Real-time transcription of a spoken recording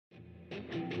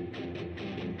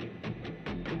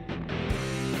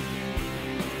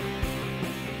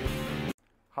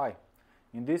Hi,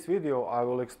 in this video I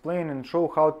will explain and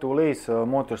show how to lace a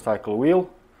motorcycle wheel,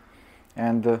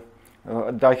 and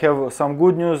I have some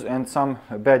good news and some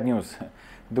bad news.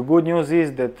 The good news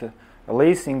is that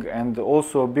lacing and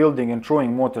also building and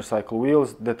throwing motorcycle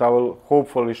wheels, that I will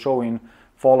hopefully show in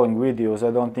following videos,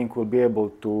 I don't think we'll be able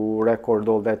to record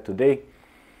all that today,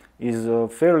 is a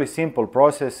fairly simple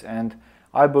process, and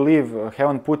I believe,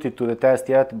 haven't put it to the test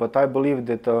yet, but I believe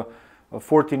that a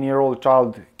 14-year-old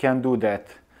child can do that.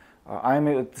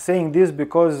 I'm saying this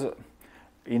because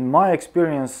in my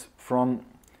experience from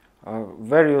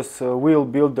various wheel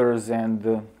builders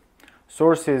and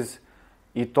sources,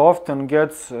 it often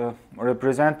gets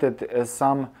represented as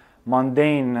some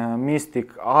mundane,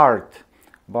 mystic art,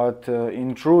 but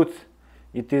in truth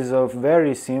it is a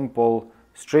very simple,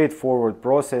 straightforward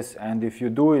process, and if you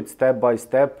do it step by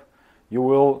step, you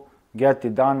will get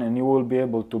it done and you will be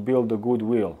able to build a good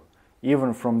wheel,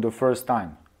 even from the first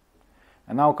time.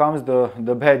 And now comes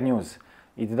the bad news.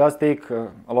 It does take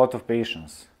a lot of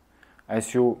patience.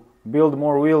 As you build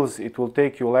more wheels, it will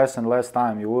take you less and less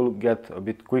time. You will get a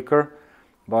bit quicker,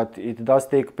 but it does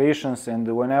take patience, and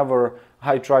whenever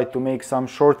I try to make some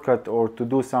shortcut or to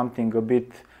do something a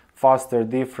bit faster,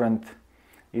 different,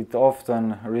 it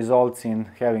often results in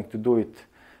having to do it,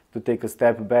 to take a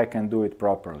step back and do it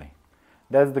properly.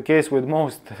 That's the case with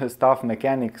most stuff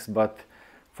mechanics, but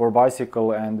for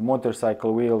bicycle and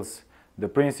motorcycle wheels, the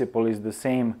principle is the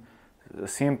same, a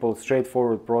simple,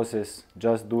 straightforward process.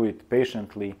 Just do it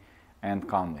patiently and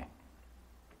calmly.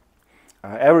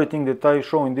 Everything that I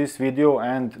show in this video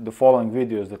and the following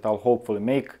videos that I'll hopefully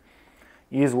make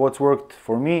is what's worked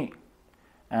for me,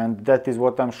 and that is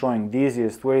what I'm showing, the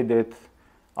easiest way that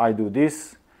I do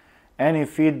this. Any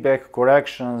feedback,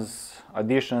 corrections,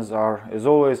 additions are, as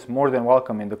always, more than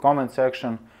welcome in the comment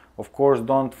section. Of course,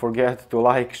 don't forget to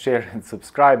like, share and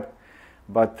subscribe.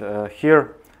 But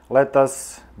here, let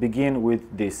us begin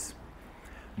with this.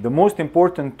 The most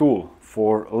important tool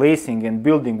for lacing and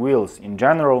building wheels in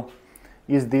general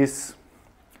is this.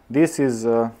 This is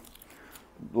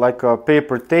like a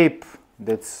paper tape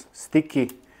that's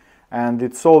sticky, and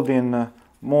it's sold in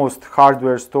most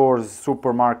hardware stores,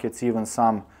 supermarkets, even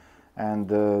some, and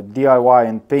DIY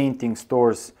and painting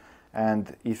stores.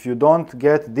 And if you don't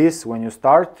get this when you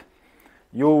start,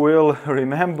 you will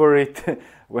remember it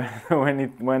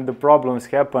when the problems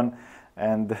happen,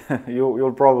 and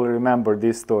you'll probably remember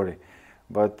this story.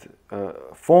 But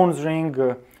phones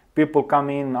ring, people come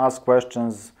in, ask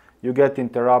questions, you get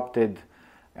interrupted,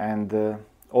 and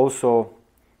also,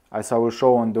 as I will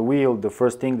show on the wheel, the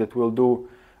first thing that we'll do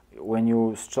when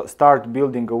you start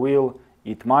building a wheel,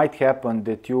 it might happen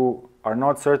that you are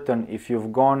not certain if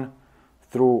you've gone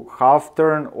through half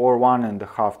turn or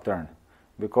 1.5 turn.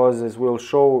 Because as we'll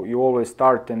show, you always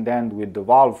start and end with the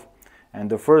valve, and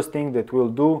the first thing that we'll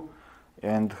do,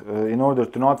 and in order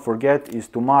to not forget, is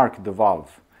to mark the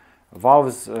valve.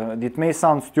 Valves, it may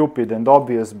sound stupid and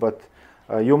obvious, but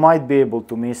you might be able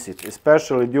to miss it,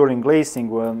 especially during lacing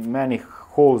when many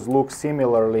holes look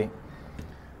similarly.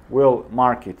 We'll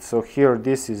mark it. So here,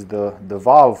 this is the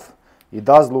valve. It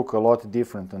does look a lot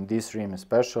different on this rim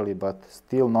especially, but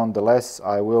still nonetheless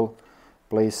I will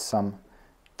place some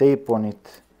tape on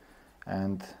it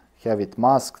and have it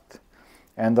masked,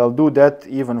 and I'll do that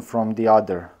even from the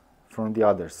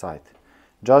other side,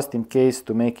 just in case,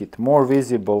 to make it more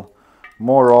visible,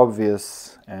 more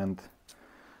obvious. And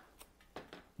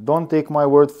don't take my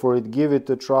word for it, give it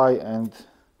a try and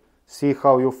see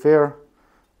how you fare.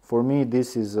 For me,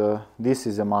 this is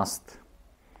a must.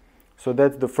 So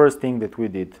that's the first thing that we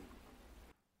did.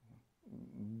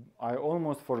 I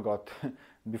almost forgot.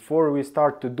 Before we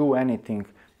start to do anything,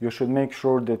 you should make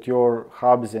sure that your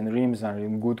hubs and rims are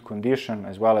in good condition,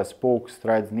 as well as spokes,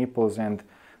 threads, nipples, and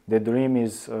that the rim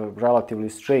is relatively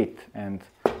straight and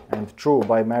true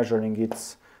by measuring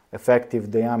its effective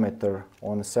diameter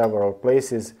on several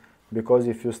places. Because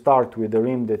if you start with a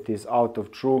rim that is out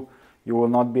of true, you will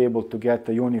not be able to get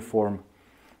a uniform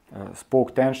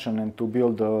spoke tension and to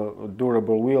build a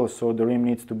durable wheel. So the rim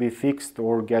needs to be fixed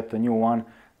or get a new one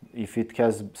if it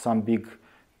has some big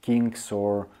kinks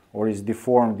or is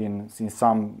deformed in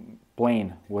some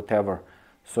plane, whatever.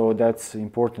 So that's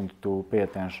important to pay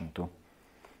attention to.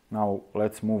 Now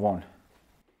let's move on.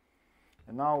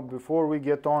 And now, before we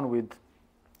get on with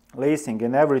lacing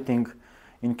and everything,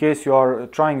 in case you are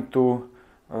trying to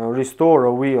restore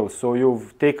a wheel, so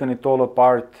you've taken it all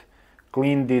apart,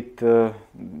 cleaned it,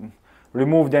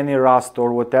 removed any rust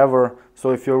or whatever,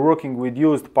 so if you're working with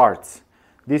used parts,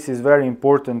 this is very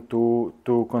important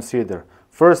to consider.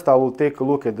 First I will take a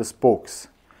look at the spokes.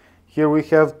 Here we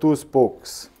have two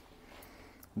spokes.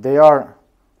 They are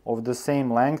of the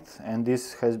same length, and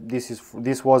this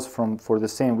was for the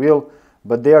same wheel,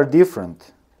 but they are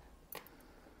different.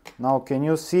 Now can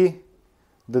you see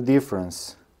the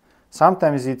difference?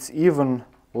 Sometimes it's even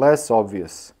less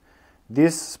obvious.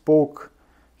 This spoke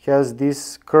has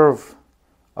this curve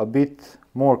a bit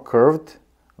more curved,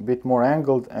 a bit more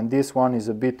angled, and this one is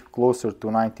a bit closer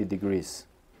to 90 degrees.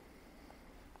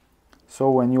 So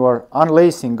when you are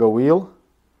unlacing a wheel,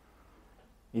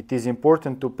 it is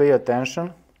important to pay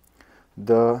attention.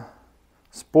 The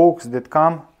spokes that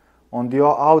come on the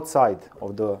outside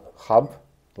of the hub,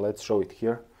 let's show it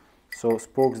here. So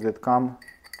spokes that come,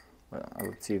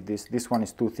 let's see if this one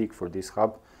is too thick for this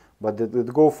hub, but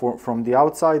that go from the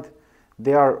outside,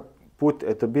 they are put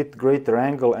at a bit greater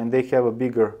angle and they have a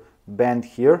bigger bend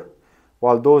here,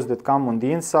 while those that come on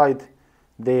the inside,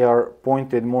 they are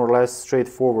pointed more or less straight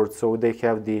forward, so they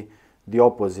have the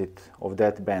opposite of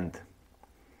that bend.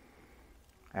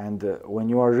 And when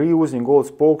you are reusing old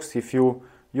spokes, if you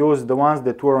use the ones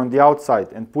that were on the outside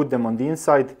and put them on the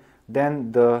inside,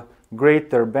 then the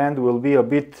greater bend will be a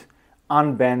bit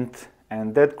unbent,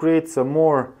 and that creates a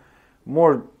more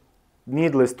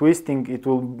needless twisting. It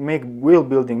will make wheel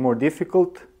building more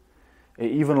difficult,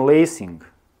 even lacing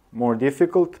more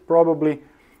difficult probably,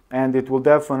 and it will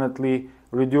definitely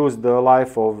reduce the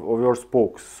life of your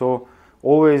spokes. So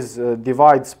always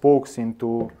divide spokes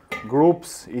into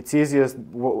groups. It's easiest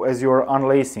as you're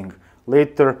unlacing.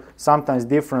 Later, sometimes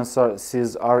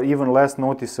differences are even less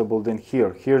noticeable than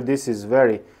here. Here this is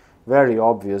very, very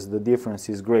obvious. The difference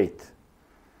is great.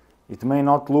 It may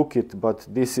not look it, but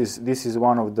this is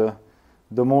one of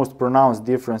the most pronounced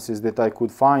differences that I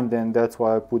could find, and that's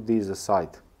why I put these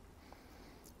aside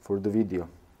for the video.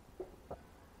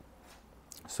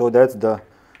 So that's the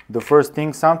first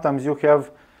thing. Sometimes you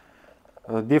have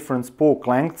different spoke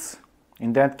lengths.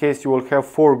 In that case, you will have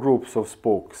 4 groups of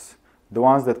spokes. The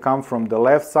ones that come from the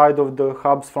left side of the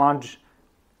hub's flange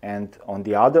and on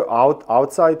the other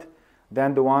outside,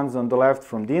 then the ones on the left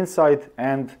from the inside,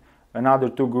 and another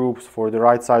 2 groups for the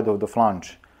right side of the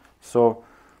flange. So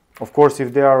of course,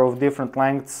 if they are of different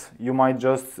lengths, you might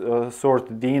just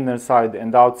sort the inner side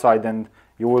and outside, and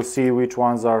you will see which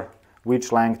ones are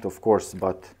which length, of course,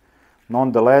 but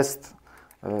nonetheless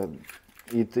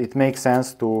it makes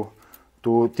sense to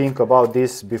think about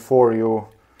this before you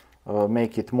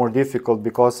make it more difficult,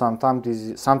 because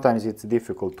sometimes it's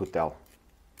difficult to tell.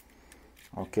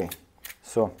 Okay,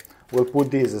 so we'll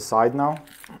put these aside now.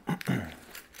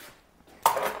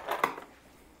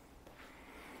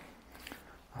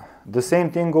 The same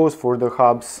thing goes for the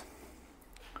hubs.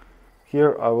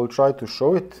 Here I will try to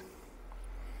show it.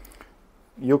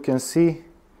 You can see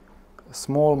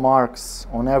small marks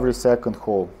on every second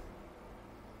hole.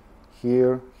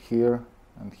 Here, here,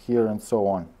 and here, and so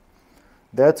on.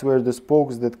 That's where the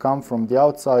spokes that come from the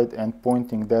outside and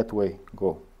pointing that way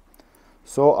go.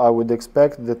 So I would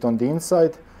expect that on the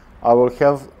inside I will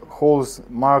have holes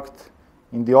marked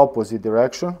in the opposite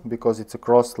direction, because it's a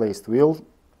cross-laced wheel,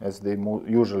 as they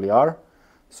usually are.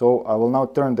 So I will now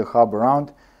turn the hub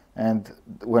around, and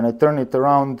when I turn it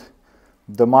around,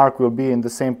 the mark will be in the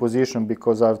same position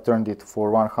because I've turned it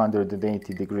for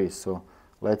 180 degrees. So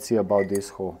let's see about this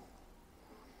hole.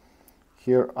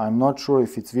 Here I'm not sure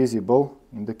if it's visible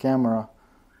in the camera,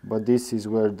 but this is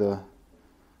where the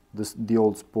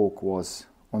old spoke was.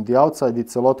 On the outside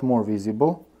it's a lot more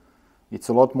visible, it's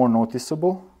a lot more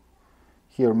noticeable.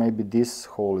 Here maybe this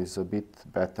hole is a bit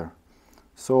better.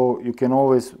 So you can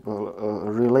always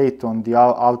relate on the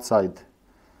outside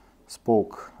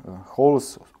spoke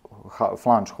holes,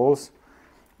 flange holes,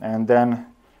 and then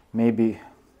maybe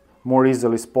more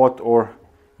easily spot, or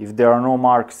if there are no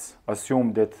marks,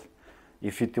 assume that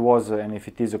if it was and if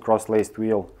it is a cross-laced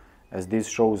wheel, as this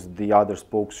shows, the other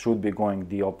spokes should be going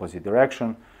the opposite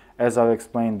direction, as I've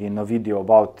explained in a video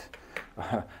about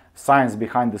science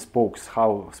behind the spokes,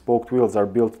 how spoked wheels are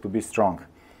built to be strong.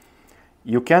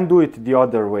 You can do it the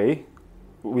other way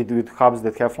with hubs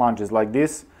that have flanges like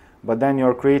this, but then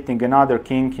you're creating another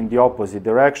kink in the opposite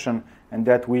direction, and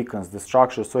that weakens the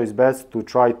structure. So it's best to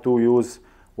try to use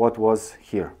what was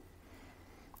here.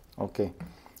 Okay.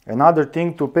 Another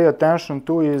thing to pay attention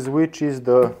to is which is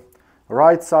the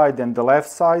right side and the left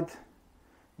side.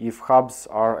 If hubs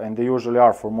are, and they usually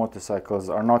are for motorcycles,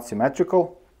 are not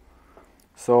symmetrical.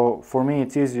 So for me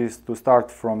it's easiest to start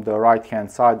from the right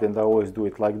hand side, and I always do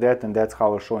it like that, and that's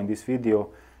how I'll show in this video,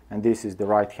 and this is the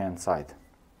right hand side.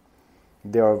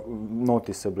 They are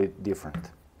noticeably different.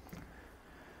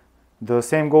 The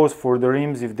same goes for the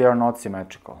rims if they are not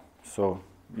symmetrical. So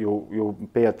you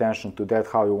pay attention to that,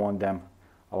 how you want them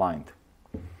aligned.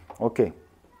 Okay,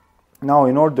 now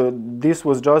this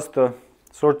was just a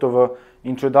sort of a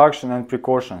introduction and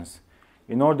precautions.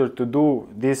 In order to do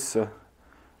this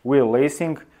wheel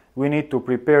lacing, we need to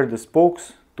prepare the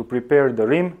spokes, to prepare the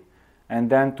rim, and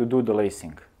then to do the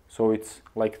lacing. So it's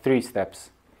like 3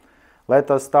 steps.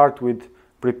 Let us start with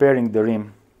preparing the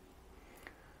rim.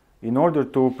 In order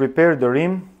to prepare the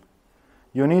rim,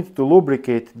 you need to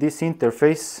lubricate this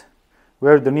interface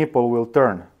where the nipple will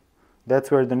turn. That's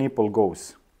where the nipple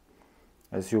goes.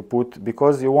 As you put,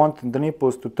 because you want the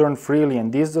nipples to turn freely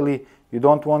and easily, you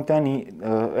don't want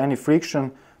any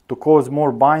friction to cause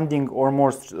more binding or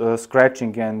more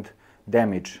scratching and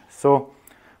damage. So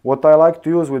what I like to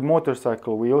use with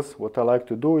motorcycle wheels, what I like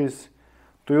to do is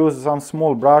to use some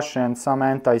small brush and some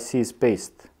anti-seize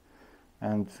paste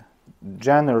and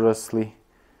generously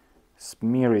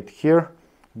smear it here,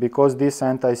 because this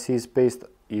anti-seize paste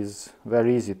is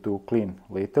very easy to clean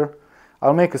later.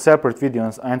 I'll make a separate video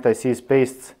on anti-seize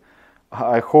pastes.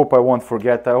 I hope I won't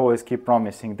forget. I always keep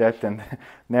promising that and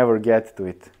never get to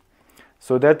it.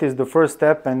 So that is the first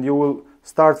step, and you will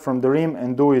start from the rim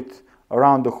and do it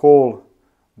around the whole,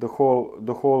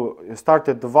 start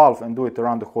at the valve and do it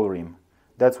around the whole rim.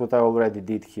 That's what I already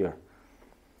did here.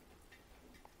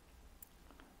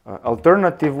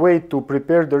 Alternative way to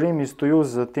prepare the rim is to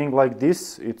use a thing like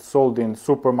this. It's sold in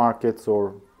supermarkets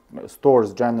or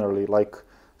stores generally, like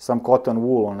some cotton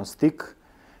wool on a stick,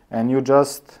 and you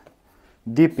just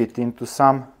dip it into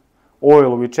some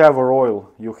oil, whichever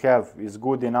oil you have is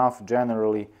good enough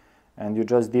generally, and you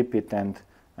just dip it and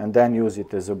then use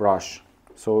it as a brush.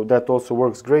 So that also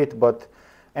works great, but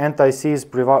anti-seize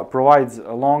provides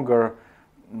a longer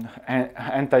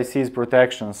anti-seize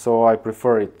protection, so I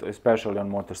prefer it, especially on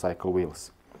motorcycle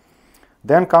wheels.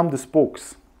 Then come the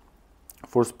spokes.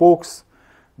 For spokes,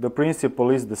 the principle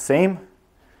is the same.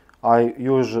 I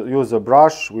use a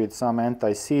brush with some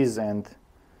anti-seize, and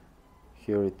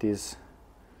here it is.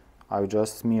 I've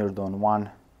just smeared on one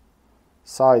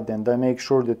side, and I make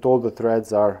sure that all the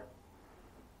threads are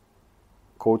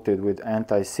coated with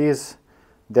anti-seize.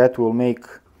 That will make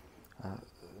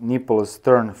nipples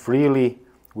turn freely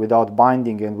without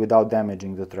binding and without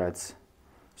damaging the threads.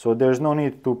 So there's no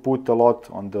need to put a lot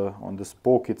on the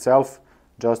spoke itself,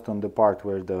 just on the part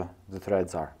where the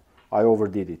threads are. I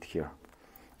overdid it here.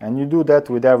 And you do that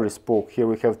with every spoke. Here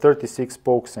we have 36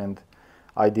 spokes, and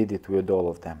I did it with all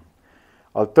of them.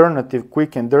 Alternative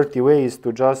quick and dirty way is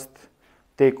to just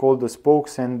take all the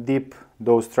spokes and dip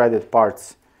those threaded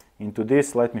parts into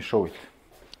this. Let me show it.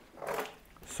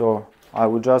 So I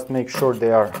will just make sure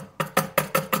they are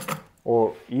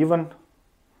all even,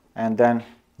 and then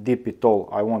dip it all.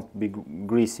 I won't be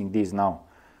greasing these now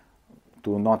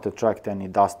to not attract any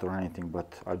dust or anything,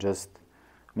 but I just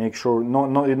make sure you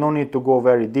don't need to go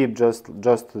very deep, just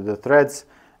the threads,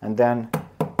 and then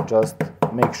just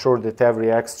make sure that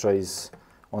every extra is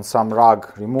on some rag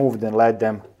removed, and let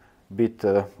them bit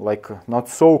not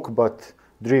soak but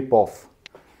drip off,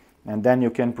 and then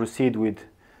you can proceed with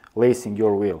lacing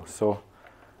your wheel. So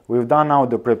we've done now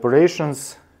the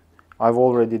preparations. I've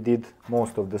already did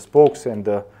most of the spokes and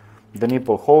the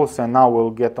nipple holes, and now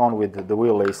we'll get on with the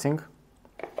wheel lacing.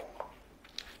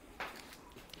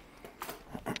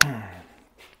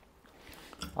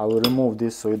 I will remove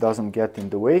this so it doesn't get in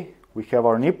the way. We have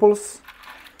our nipples.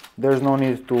 There's no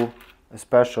need to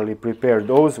especially prepare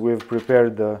those. We've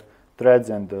prepared the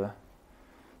threads and the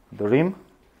rim,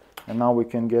 and now we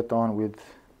can get on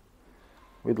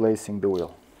with lacing the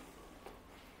wheel.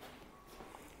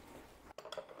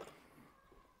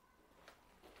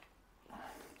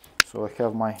 So I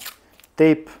have my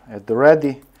tape at the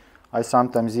ready. I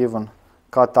sometimes even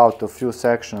cut out a few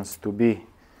sections to be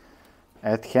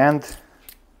at hand.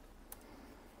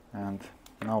 And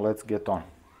now let's get on.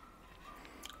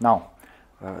 Now,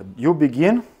 you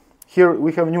begin. Here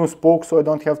we have new spokes, so I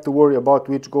don't have to worry about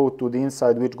which go to the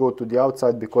inside, which go to the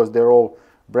outside, because they're all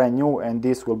brand new, and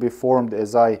this will be formed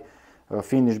as I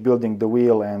finish building the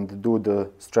wheel and do the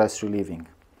stress relieving.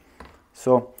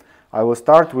 So I will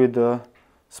start with the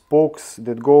spokes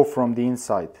that go from the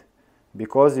inside,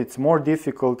 because it's more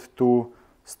difficult to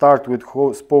start with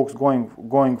spokes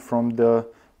going from the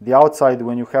outside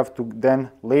when you have to then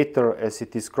later, as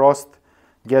it is crossed,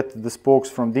 get the spokes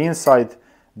from the inside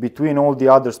between all the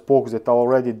other spokes that are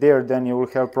already there. Then you will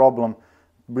have problem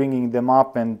bringing them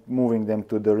up and moving them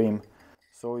to the rim.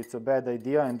 So it's a bad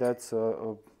idea, and that's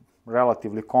a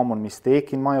relatively common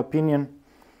mistake in my opinion.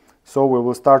 So we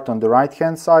will start on the right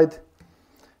hand side,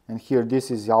 and here this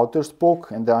is the outer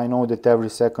spoke, and I know that every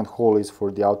second hole is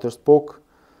for the outer spoke.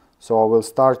 So I will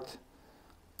start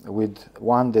with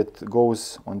one that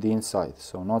goes on the inside.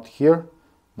 So not here,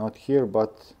 not here,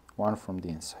 but one from the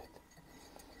inside.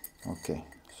 Okay,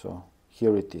 so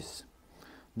here it is.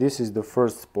 This is the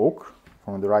first spoke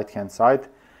from the right hand side.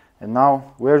 And now,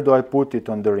 where do I put it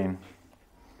on the rim?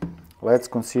 Let's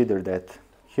consider that.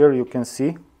 Here you can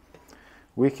see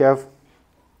we have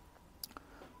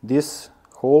this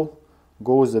hole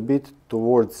goes a bit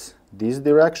towards this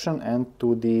direction and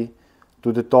to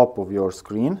the top of your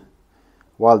screen,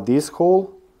 while this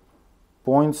hole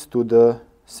points to the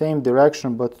same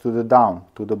direction but to the down,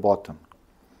 to the bottom.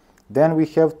 Then we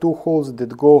have two holes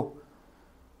that go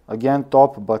again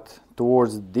top but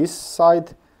towards this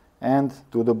side, and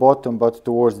to the bottom but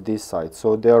towards this side.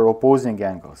 So they are opposing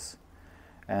angles.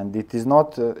 And it is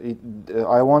not,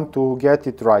 I want to get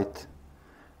it right.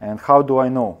 And how do I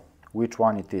know which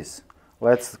one it is?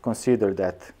 Let's consider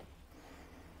that.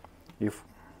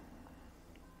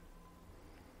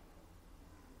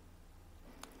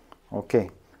 Okay,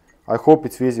 I hope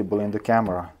it's visible in the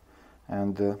camera.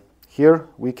 And here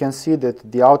we can see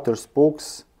that the outer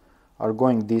spokes are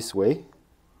going this way,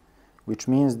 which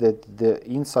means that the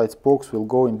inside spokes will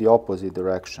go in the opposite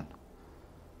direction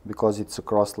because it's a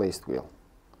cross-laced wheel.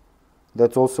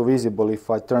 That's also visible if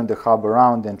I turn the hub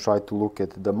around and try to look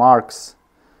at the marks,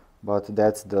 but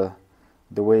that's the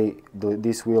way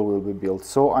this wheel will be built.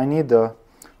 So I need to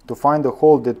find a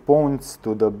hole that points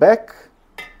to the back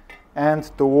and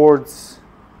towards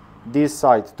this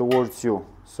side, towards you.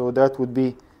 So that would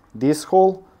be this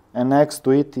hole, and next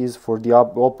to it is for the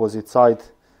opposite side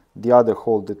the other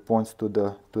hole that points to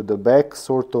the back,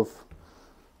 sort of,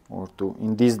 or to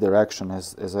in this direction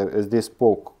as this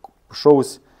spoke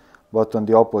shows, but on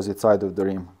the opposite side of the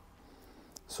rim.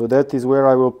 So that is where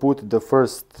I will put the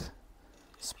first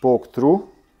spoke through,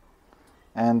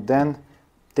 and then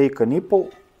take a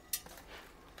nipple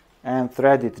and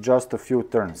thread it just a few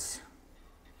turns.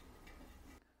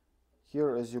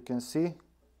 Here, as you can see,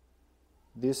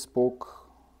 this spoke,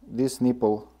 this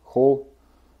nipple hole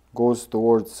goes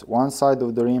towards one side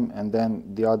of the rim, and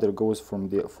then the other goes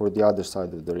for the other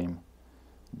side of the rim.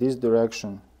 This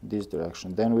direction, this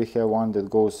direction. Then we have one that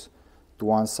goes to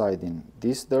one side in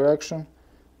this direction,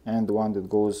 and one that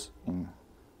goes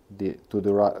to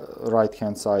the right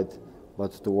hand side,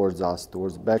 but towards us,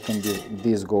 towards back, and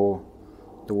these go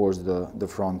towards the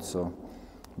front. So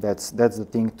that's the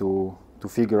thing to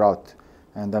figure out.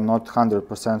 And I'm not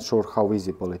 100% sure how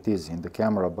visible it is in the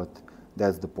camera, but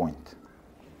that's the point.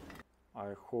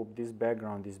 I hope this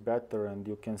background is better and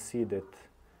you can see that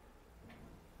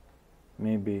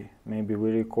maybe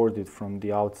we recorded from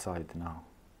the outside now.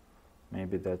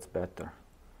 Maybe that's better.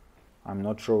 I'm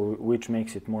not sure which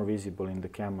makes it more visible in the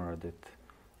camera, that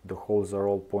the holes are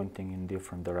all pointing in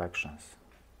different directions.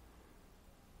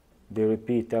 They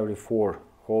repeat every 4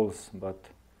 holes, but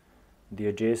the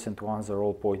adjacent ones are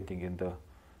all pointing in the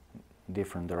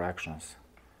different directions.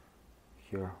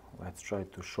 Here, let's try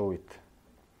to show it.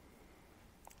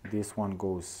 This one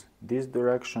goes this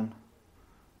direction,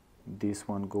 this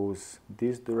one goes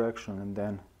this direction, and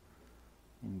then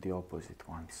in the opposite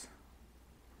ones,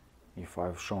 if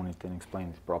I've shown it and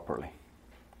explained it properly.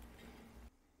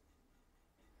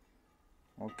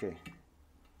 Okay,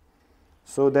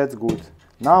 so that's good.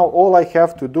 Now all I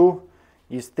have to do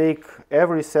is take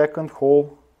every second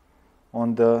hole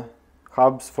on the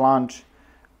hub's flange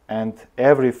and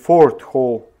every 4th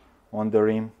hole on the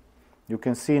rim. You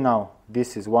can see now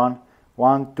this is 1,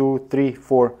 2, 3,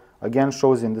 4, again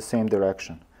shows in the same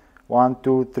direction. 1,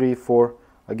 2, 3, 4,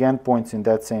 again points in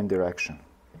that same direction.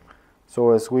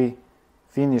 So as we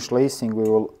finish lacing, we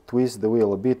will twist the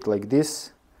wheel a bit like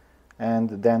this, and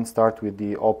then start with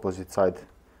the opposite side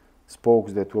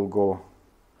spokes that will go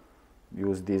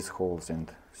use these holes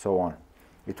and so on.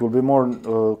 It will be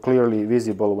more clearly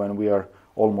visible when we are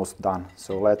almost done.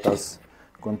 So let us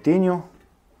continue.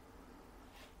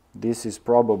 This is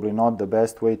probably not the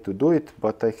best way to do it,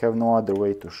 but I have no other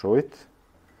way to show it.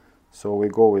 So we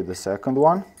go with the second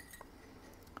one.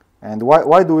 And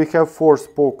why do we have 4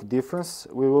 spoke difference?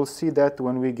 We will see that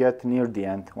when we get near the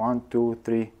end. 1, 2,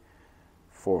 3,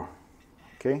 4.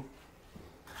 Okay.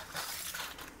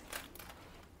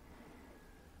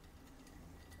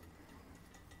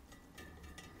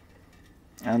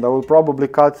 And I will probably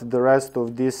cut the rest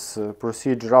of this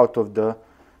procedure out of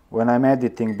when I'm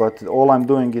editing, but all I'm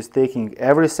doing is taking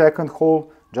every second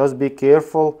hole. Just be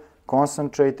careful,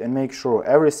 concentrate, and make sure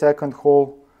every second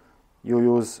hole you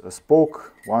use a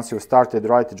spoke. Once you started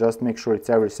right, just make sure it's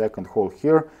every second hole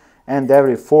here, and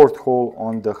every 4th hole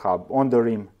on the hub, on the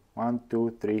rim. 1,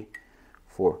 2, 3,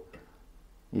 4.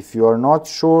 If you are not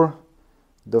sure,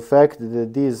 the fact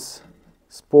that these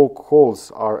spoke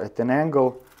holes are at an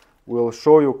angle will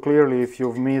show you clearly if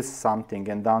you've missed something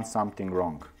and done something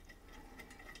wrong.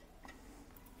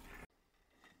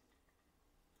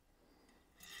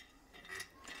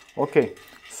 Okay,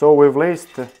 so we've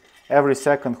laced every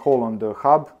second hole on the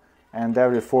hub and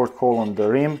every fourth hole on the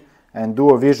rim, and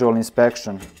do a visual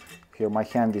inspection. Here my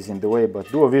hand is in the way, but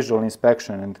do a visual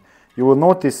inspection, and you will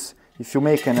notice if you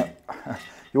make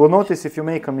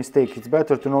a mistake. It's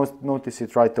better to notice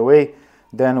it right away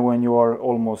than when you are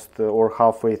almost or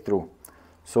halfway through.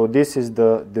 So this is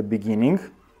the beginning.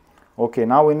 Okay,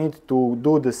 now we need to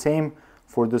do the same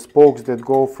for the spokes that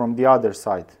go from the other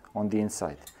side on the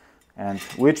inside. And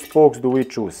which spokes do we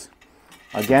choose?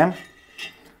 Again,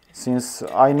 since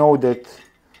I know that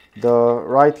the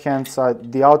right hand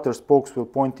side, the outer spokes will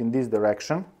point in this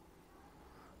direction,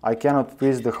 I cannot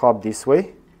twist the hub this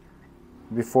way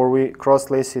before we cross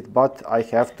lace it, but I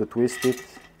have to twist it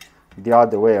the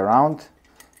other way around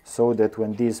so that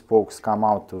when these spokes come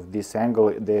out of this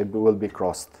angle, they will be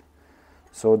crossed.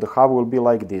 So the hub will be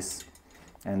like this.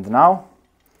 And now,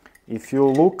 if you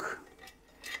look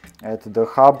at the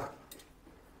hub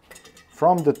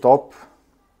from the top,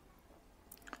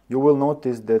 you will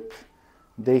notice that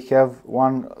they have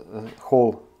one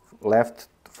hole left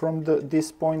from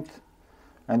this point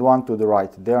and one to the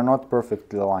right. They are not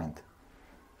perfectly aligned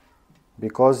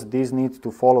because these need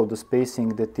to follow the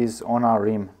spacing that is on our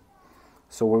rim.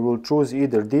 So we will choose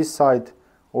either this side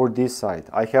or this side.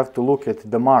 I have to look at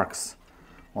the marks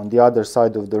on the other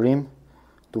side of the rim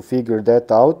to figure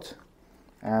that out.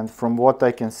 And from what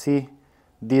I can see,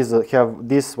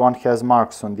 this one has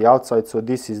marks on the outside, so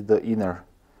this is the inner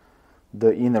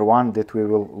one that we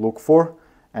will look for,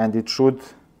 and it should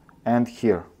end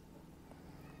here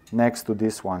next to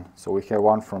this one. So we have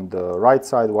one from the right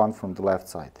side, one from the left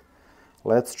side.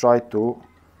 Let's try to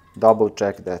double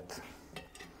check that.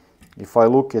 If I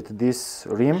look at this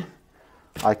rim,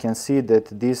 I can see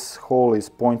that this hole is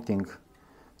pointing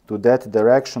to that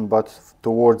direction, but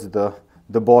towards the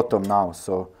bottom now,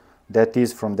 so that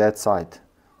is from that side.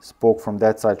 Spoke from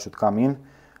that side should come in,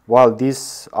 while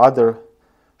this other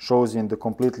shows in the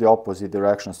completely opposite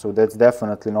direction, so that's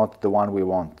definitely not the one we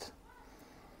want.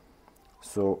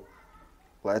 So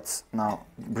let's now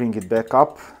bring it back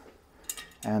up,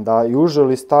 and I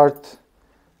usually start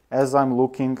as I'm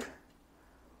looking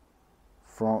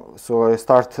from, so I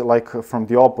start like from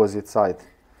the opposite side.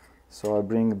 So I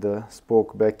bring the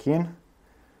spoke back in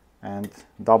and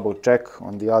double check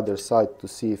on the other side to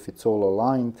see if it's all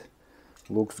aligned.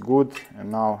 Looks good,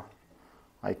 and now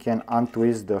I can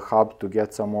untwist the hub to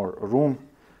get some more room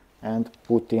and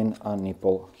put in a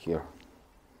nipple here.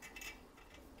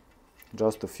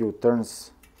 Just a few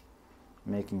turns,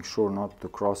 making sure not to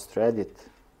cross thread it.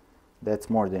 That's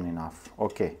more than enough.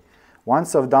 Okay,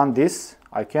 once I've done this,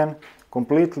 I can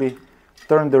completely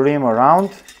turn the rim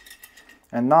around,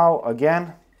 and now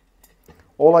again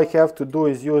all I have to do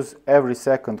is use every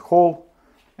second hole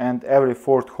and every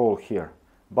fourth hole here.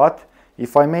 But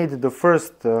if I made the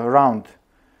first round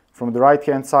from the right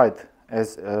hand side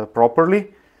as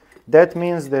properly, that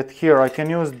means that here I can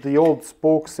use the old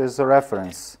spokes as a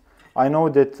reference. I know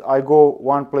that I go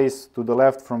one place to the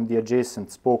left from the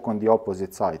adjacent spoke on the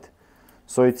opposite side.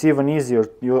 So it's even easier.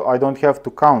 I don't have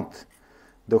to count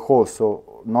the holes,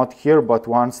 so not here but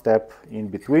one step in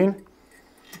between,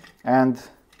 and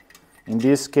in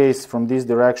this case from this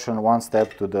direction one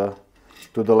step to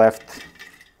the left.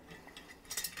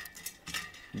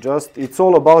 Just it's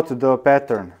all about the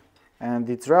pattern, and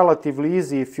it's relatively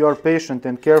easy if you are patient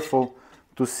and careful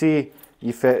to see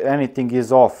if anything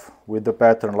is off with the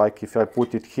pattern. Like if I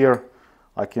put it here,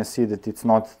 I can see that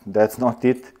that's not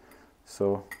it.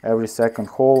 So every second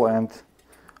hole, and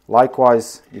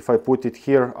likewise if I put it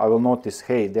here, I will notice,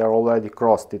 hey, they are already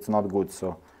crossed, it's not good.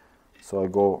 So I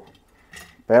go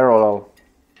parallel.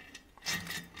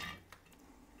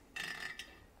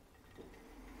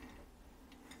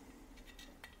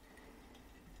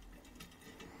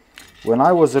 When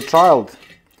I was a child,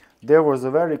 there was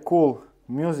a very cool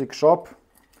music shop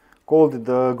called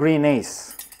the Green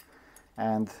Ace,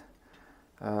 and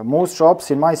most shops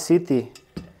in my city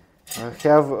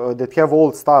have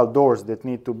old style doors that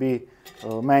need to be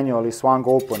manually swung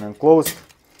open and closed.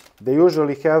 They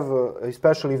usually have,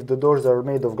 especially if the doors are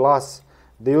made of glass,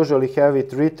 they usually have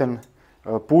it written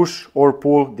push or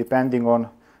pull depending on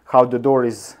how the door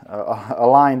is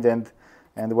aligned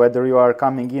and whether you are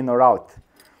coming in or out.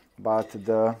 But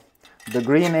the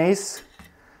Green Ace,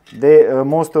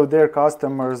 most of their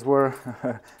customers were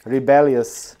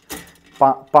rebellious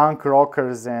punk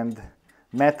rockers and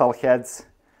metalheads,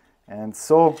 and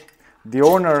so the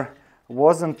owner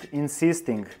wasn't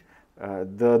insisting.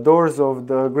 The doors of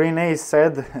the Green Ace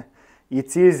said,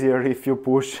 it's easier if you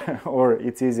push or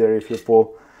it's easier if you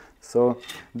pull. So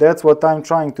that's what I'm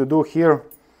trying to do here,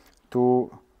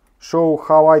 to show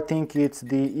how I think it's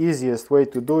the easiest way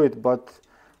to do it, but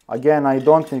again, I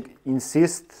don't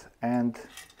insist, and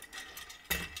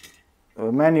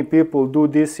many people do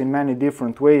this in many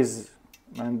different ways,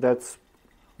 and that's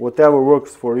whatever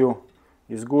works for you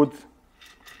is good.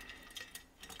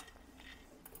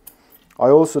 I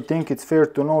also think it's fair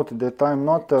to note that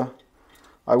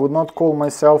I would not call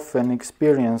myself an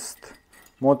experienced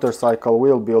motorcycle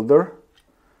wheel builder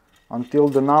until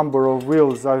the number of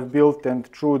wheels I've built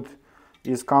and trued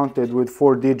is counted with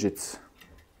 4 digits.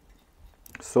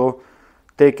 So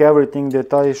take everything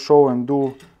that I show and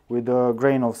do with a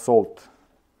grain of salt.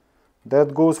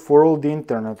 That goes for all the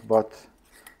internet, but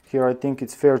here I think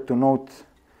it's fair to note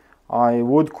I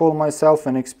would call myself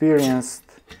an experienced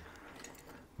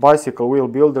bicycle wheel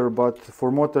builder, but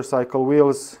for motorcycle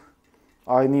wheels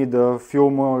I need a few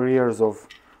more years of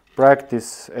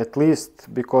practice at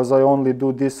least, because I only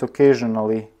do this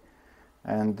occasionally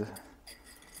and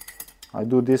I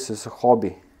do this as a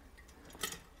hobby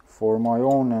for my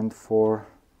own and for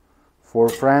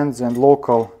friends and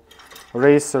local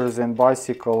racers and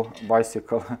bicycle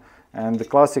and the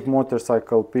classic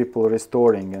motorcycle people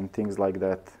restoring and things like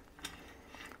that.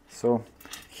 So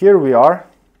here we are.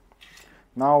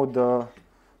 Now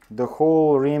the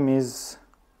whole rim is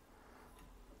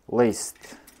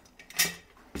laced.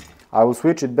 I will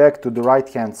switch it back to the right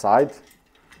hand side.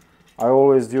 I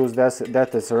always use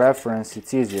that as a reference,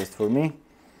 it's easiest for me.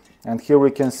 And here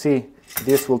we can see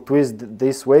this will twist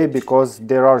this way because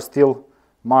there are still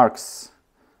marks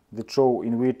that show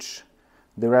in which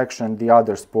direction the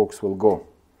other spokes will go.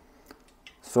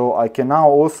 So I can now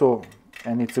also,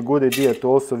 and it's a good idea to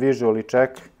also visually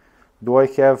check, do I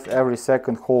have every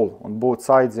second hole on both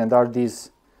sides, and are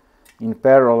these in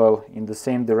parallel in the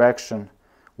same direction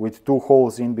with 2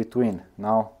 holes in between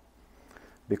now,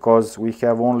 because we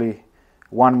have only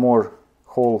one more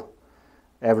hole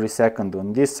every second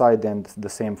on this side and the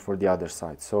same for the other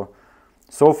side. So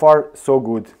far so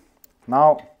good.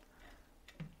 Now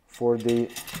for the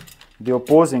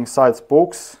opposing side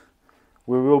spokes,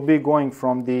 we will be going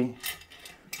from the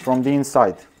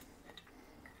inside.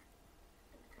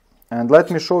 And let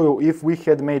me show you if we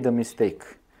had made a mistake.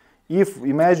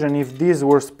 Imagine if these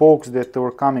were spokes that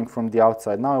were coming from the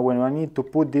outside. Now when I need to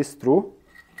put this through,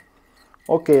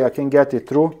 okay, I can get it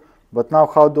through, but now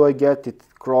how do I get it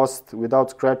crossed without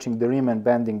scratching the rim and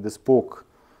bending the spoke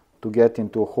to get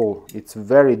into a hole? It's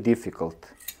very difficult.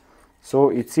 So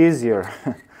it's easier.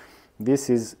 This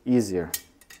is easier.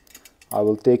 I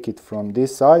will take it from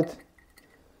this side.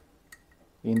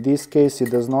 In this case,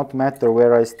 it does not matter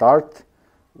where I start.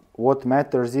 What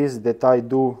matters is that I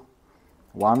do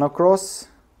 1 across,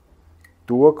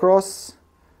 2 across,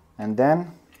 and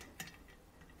then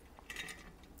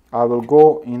I will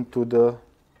go into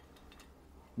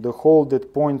the hole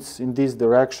that points in this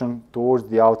direction towards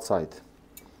the outside.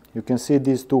 You can see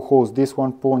these 2 holes. This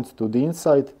one points to the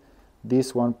inside,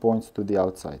 this one points to the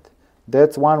outside.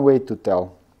 That's one way to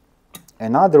tell.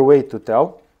 Another way to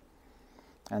tell,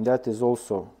 and that is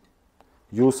also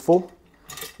useful,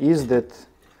 is that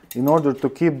in order to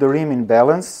keep the rim in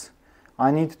balance, I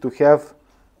need to have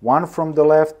 1 from the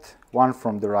left, 1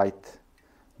 from the right,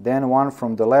 then 1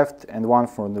 from the left and 1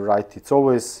 from the right. It's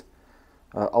always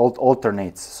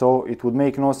alternates. So it would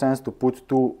make no sense to put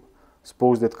 2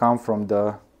 spokes that come from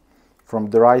the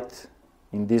right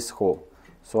in this hole.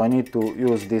 So I need to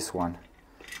use this one.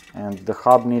 And the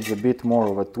hub needs a bit more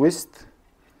of a twist.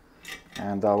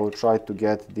 And I will try to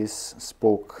get this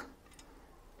spoke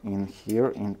in here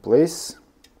in place.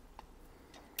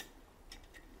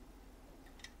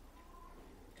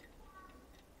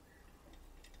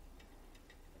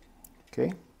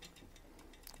 Okay,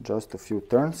 just a few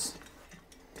turns.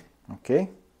 Okay,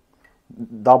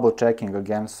 double checking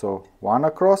again. So 1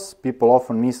 across. People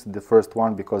often miss the first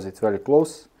one because it's very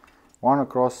close. 1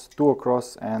 across, 2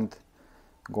 across, and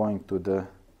going to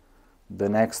the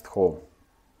next hole.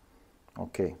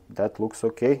 Okay, that looks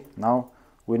okay. Now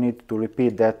we need to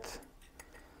repeat that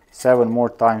 7 more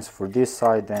times for this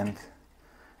side and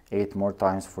 8 more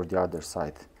times for the other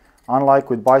side. Unlike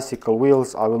with bicycle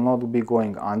wheels, I will not be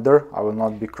going under. I will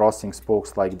not be crossing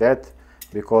spokes like that,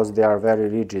 because they are very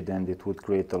rigid and it would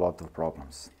create a lot of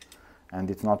problems. And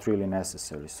it's not really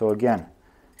necessary. So again,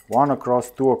 1 across,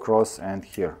 2 across, and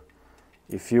here.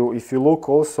 If you look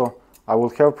also, I will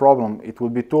have a problem. It will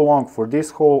be too long for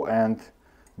this hole and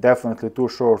definitely too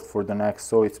short for the next.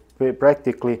 So it's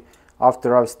practically,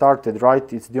 after I've started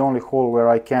right, it's the only hole where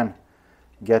I can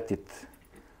get it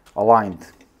aligned.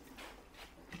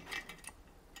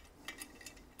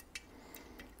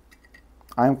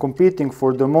 I'm competing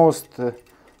for the most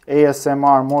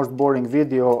ASMR, most boring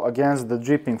video against the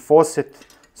dripping faucet.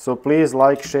 So please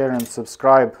like, share and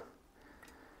subscribe.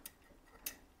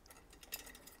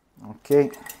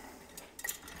 Okay.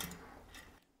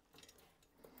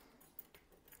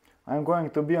 I'm going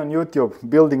to be on YouTube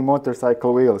building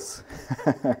motorcycle wheels.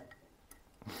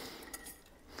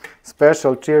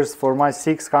 Special cheers for my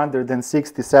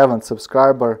 667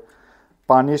 subscriber,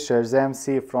 Punishers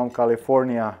MC from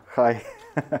California. Hi.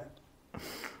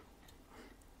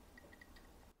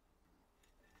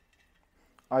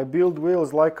 I build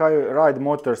wheels like I ride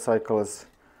motorcycles,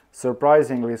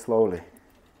 surprisingly slowly.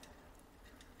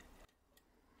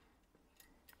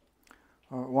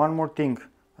 One more thing,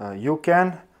 you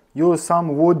can use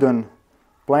some wooden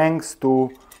planks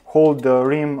to hold the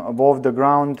rim above the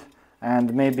ground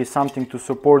and maybe something to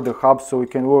support the hub so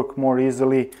it can work more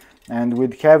easily. And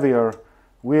with heavier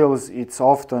wheels it's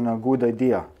often a good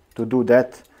idea to do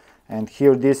that. And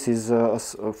here this is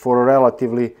for a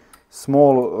relatively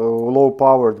small low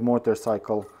powered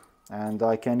motorcycle, and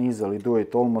I can easily do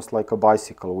it almost like a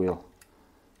bicycle wheel.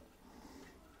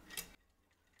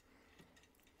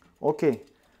 Okay,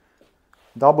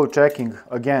 double checking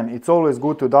again. It's always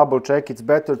good to double check. It's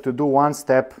better to do one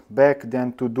step back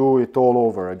than to do it all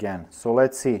over again. So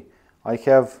let's see. I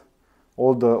have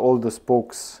all the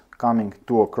spokes coming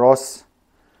two across,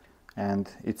 and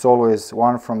it's always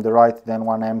one from the right, then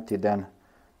one empty, then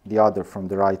the other from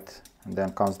the right, and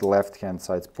then comes the left hand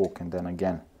side spoke, and then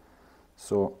again.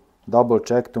 So double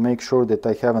check to make sure that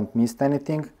I haven't missed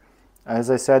anything.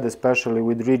 As I said, especially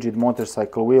with rigid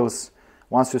motorcycle wheels,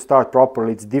 once you start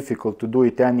properly, it's difficult to do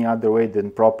it any other way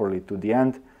than properly to the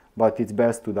end, but it's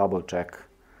best to double check.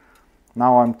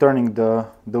 Now I'm turning the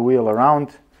wheel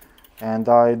around, and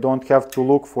I don't have to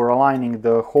look for aligning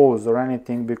the holes or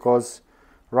anything, because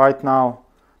right now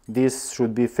this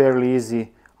should be fairly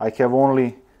easy. I have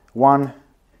only one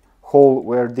hole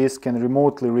where this can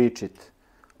remotely reach it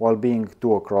while being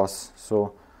two across,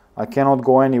 so I cannot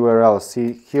go anywhere else.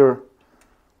 See here,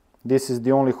 this is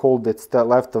the only hole that's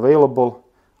left available.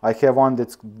 I have one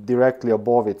that's directly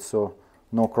above it, so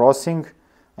no crossing,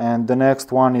 and the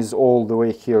next one is all the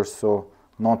way here, so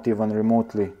not even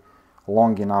remotely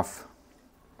long enough.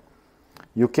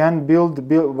 You can build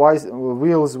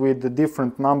wheels with a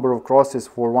different number of crosses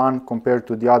for one compared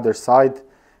to the other side,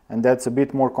 and that's a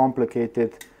bit more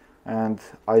complicated, and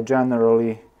I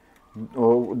generally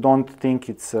don't think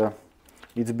it's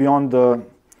beyond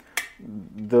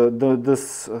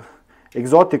this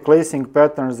exotic lacing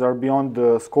patterns are beyond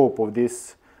the scope of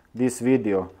this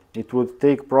video. It would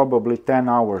take probably 10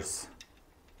 hours.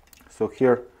 So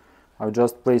here I've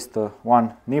just placed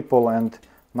one nipple, and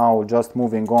now just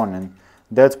moving on, and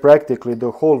that's practically the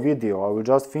whole video. I will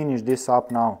just finish this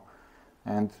up now,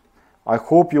 and I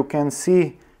hope you can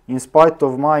see, in spite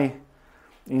of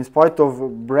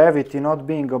brevity not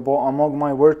being among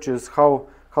my virtues, how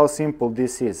simple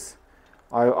this is.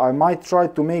 I might try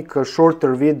to make a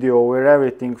shorter video where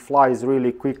everything flies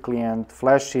really quickly and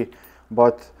flashy,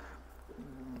 but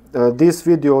this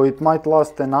video, it might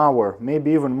last an hour,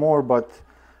 maybe even more, but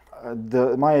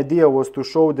my idea was to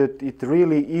show that it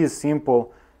really is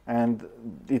simple, and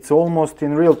it's almost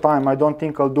in real time. I don't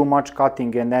think I'll do much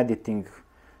cutting and editing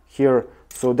here,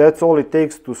 so that's all it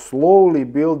takes to slowly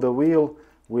build a wheel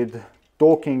with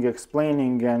talking,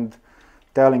 explaining and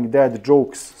telling dad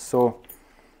jokes. So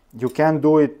you can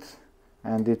do it,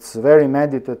 and it's very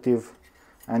meditative,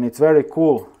 and it's very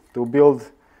cool to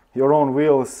build your own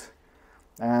wheels.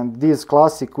 And these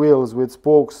classic wheels with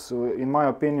spokes, in my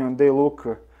opinion, they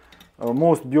look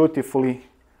most beautifully,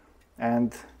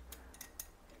 and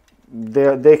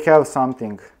they have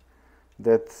something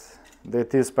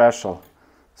that is special.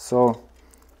 So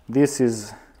this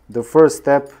is the first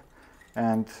step,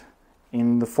 and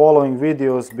in the following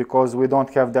videos, because we don't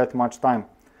have that much time,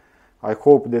 I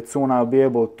hope that soon I'll be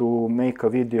able to make a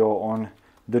video on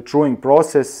the truing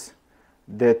process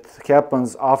that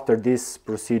happens after this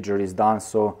procedure is done.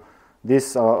 So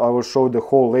this I will show the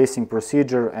whole lacing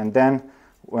procedure, and then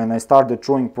when I start the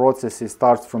truing process, it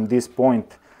starts from this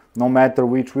point, no matter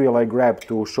which wheel I grab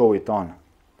to show it on.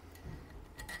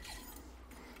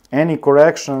 Any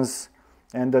corrections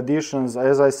and additions,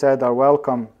 as I said, are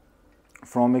welcome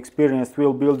from experienced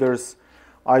wheel builders.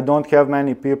 I don't have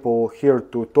many people here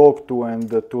to talk to and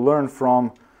to learn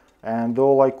from, and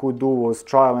all I could do was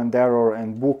trial and error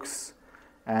and books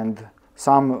and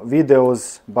some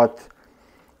videos, but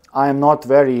I am not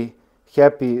very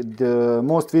happy.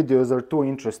 Most videos are too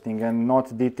interesting and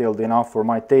not detailed enough for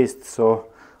my taste, so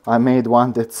I made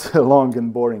one that's long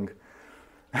and boring.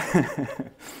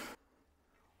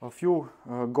 A few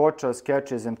gotchas,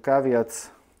 catches and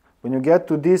caveats. When you get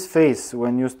to this phase,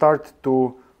 when you start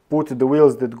to put the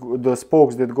wheels, the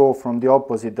spokes that go from the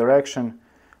opposite direction,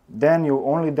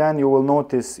 only then you will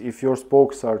notice if your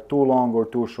spokes are too long or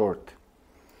too short.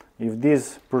 If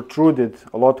these protruded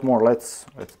a lot more, let's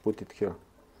put it here.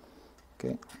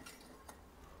 Okay.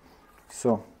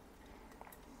 So,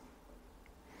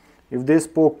 if this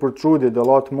spoke protruded a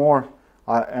lot more,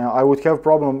 I would have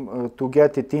problem to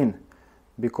get it in,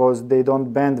 because they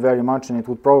don't bend very much and it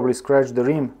would probably scratch the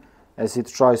rim as it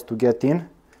tries to get in,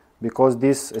 because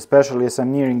this, especially as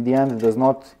I'm nearing the end, does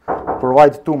not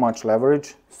provide too much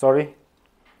leverage. Sorry.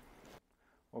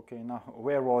 Okay, now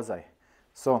where was I?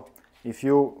 So if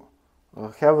you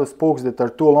have spokes that are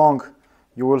too long,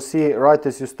 you will see right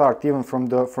as you start, even from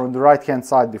the right hand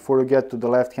side, before you get to the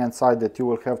left hand side, that you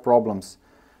will have problems.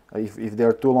 If they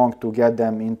are too long to get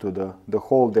them into the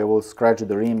hole, they will scratch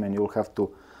the rim and you will have to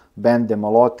bend them a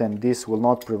lot, and this will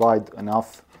not provide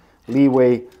enough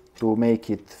leeway to make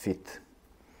it fit.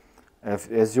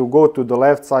 As you go to the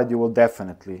left side, you will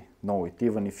definitely know it,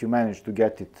 even if you manage to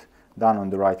get it done on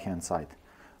the right hand side.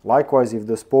 Likewise, if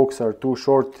the spokes are too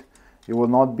short, you will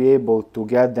not be able to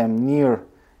get them near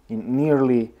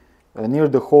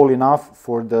the hole enough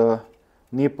for the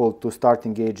nipple to start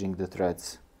engaging the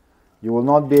threads. You will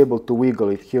not be able to wiggle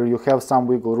it. Here you have some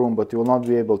wiggle room, but you will not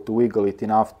be able to wiggle it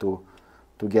enough to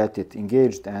get it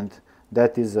engaged, and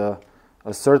that is a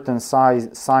certain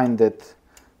sign that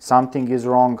something is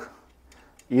wrong.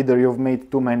 Either you've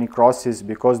made too many crosses,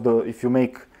 because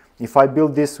if I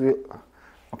build this wheel,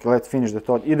 okay, let's finish the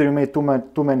thought. Either you made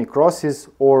too many crosses,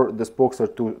 or the spokes are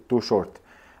too short.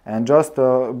 And just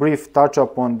a brief touch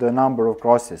up on the number of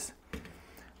crosses.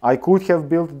 I could have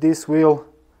built this wheel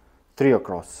 3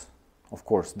 across, of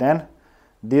course. Then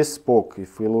this spoke,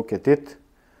 if we look at it,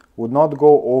 would not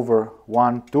go over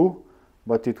 1, 2,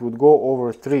 but it would go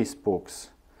over 3 spokes.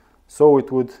 So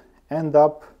it would end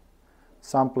up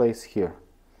someplace here.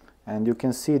 And you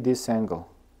can see this angle.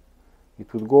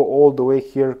 It would go all the way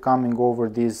here, coming over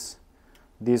these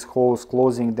holes,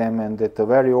 closing them, and at a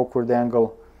very awkward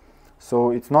angle.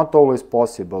 So it's not always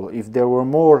possible. If there were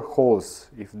more holes,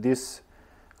 if this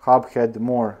hub had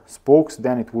more spokes,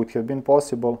 then it would have been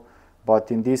possible. But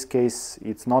in this case,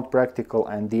 it's not practical,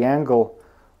 and the angle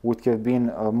would have been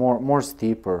more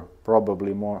steeper,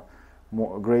 probably more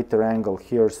greater angle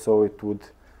here, so it would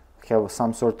have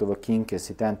some sort of a kink as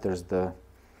it enters the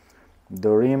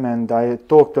rim. And I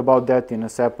talked about that in a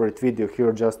separate video.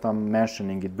 Here just I'm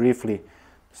mentioning it briefly,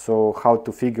 so how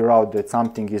to figure out that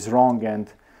something is wrong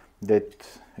and that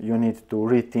you need to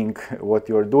rethink what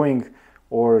you're doing,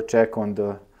 or check on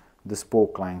the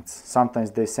spoke lengths.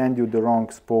 Sometimes they send you the wrong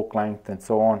spoke length and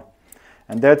so on.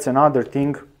 And that's another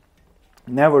thing.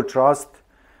 Never trust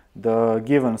the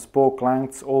given spoke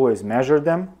lengths, always measure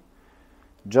them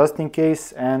just in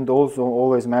case, and also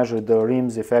always measure the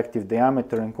rim's effective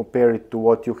diameter and compare it to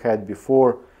what you had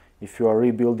before if you are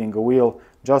rebuilding a wheel,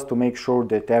 just to make sure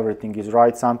that everything is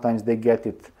right. Sometimes they get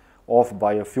it off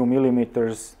by a few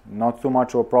millimeters, not too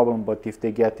much of a problem, but if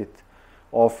they get it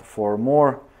off for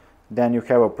more, then you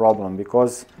have a problem,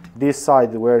 because this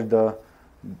side where the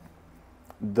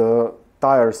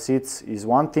tire sits is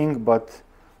one thing, but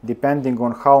depending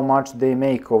on how much they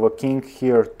make of a kink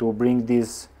here to bring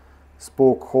these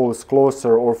spoke holes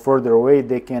closer or further away,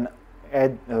 they can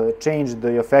change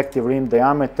the effective rim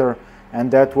diameter,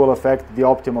 and that will affect the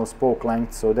optimal spoke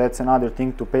length. So that's another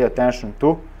thing to pay attention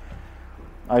to.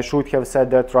 I should have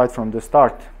said that right from the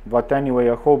start, but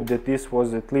anyway, I hope that this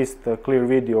was at least a clear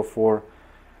video for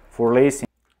lacing.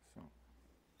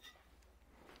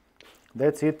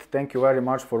 That's it. Thank you very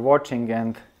much for watching,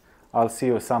 and I'll see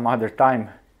you some other time.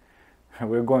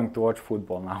 We're going to watch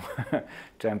football now.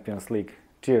 Champions League.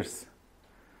 Cheers.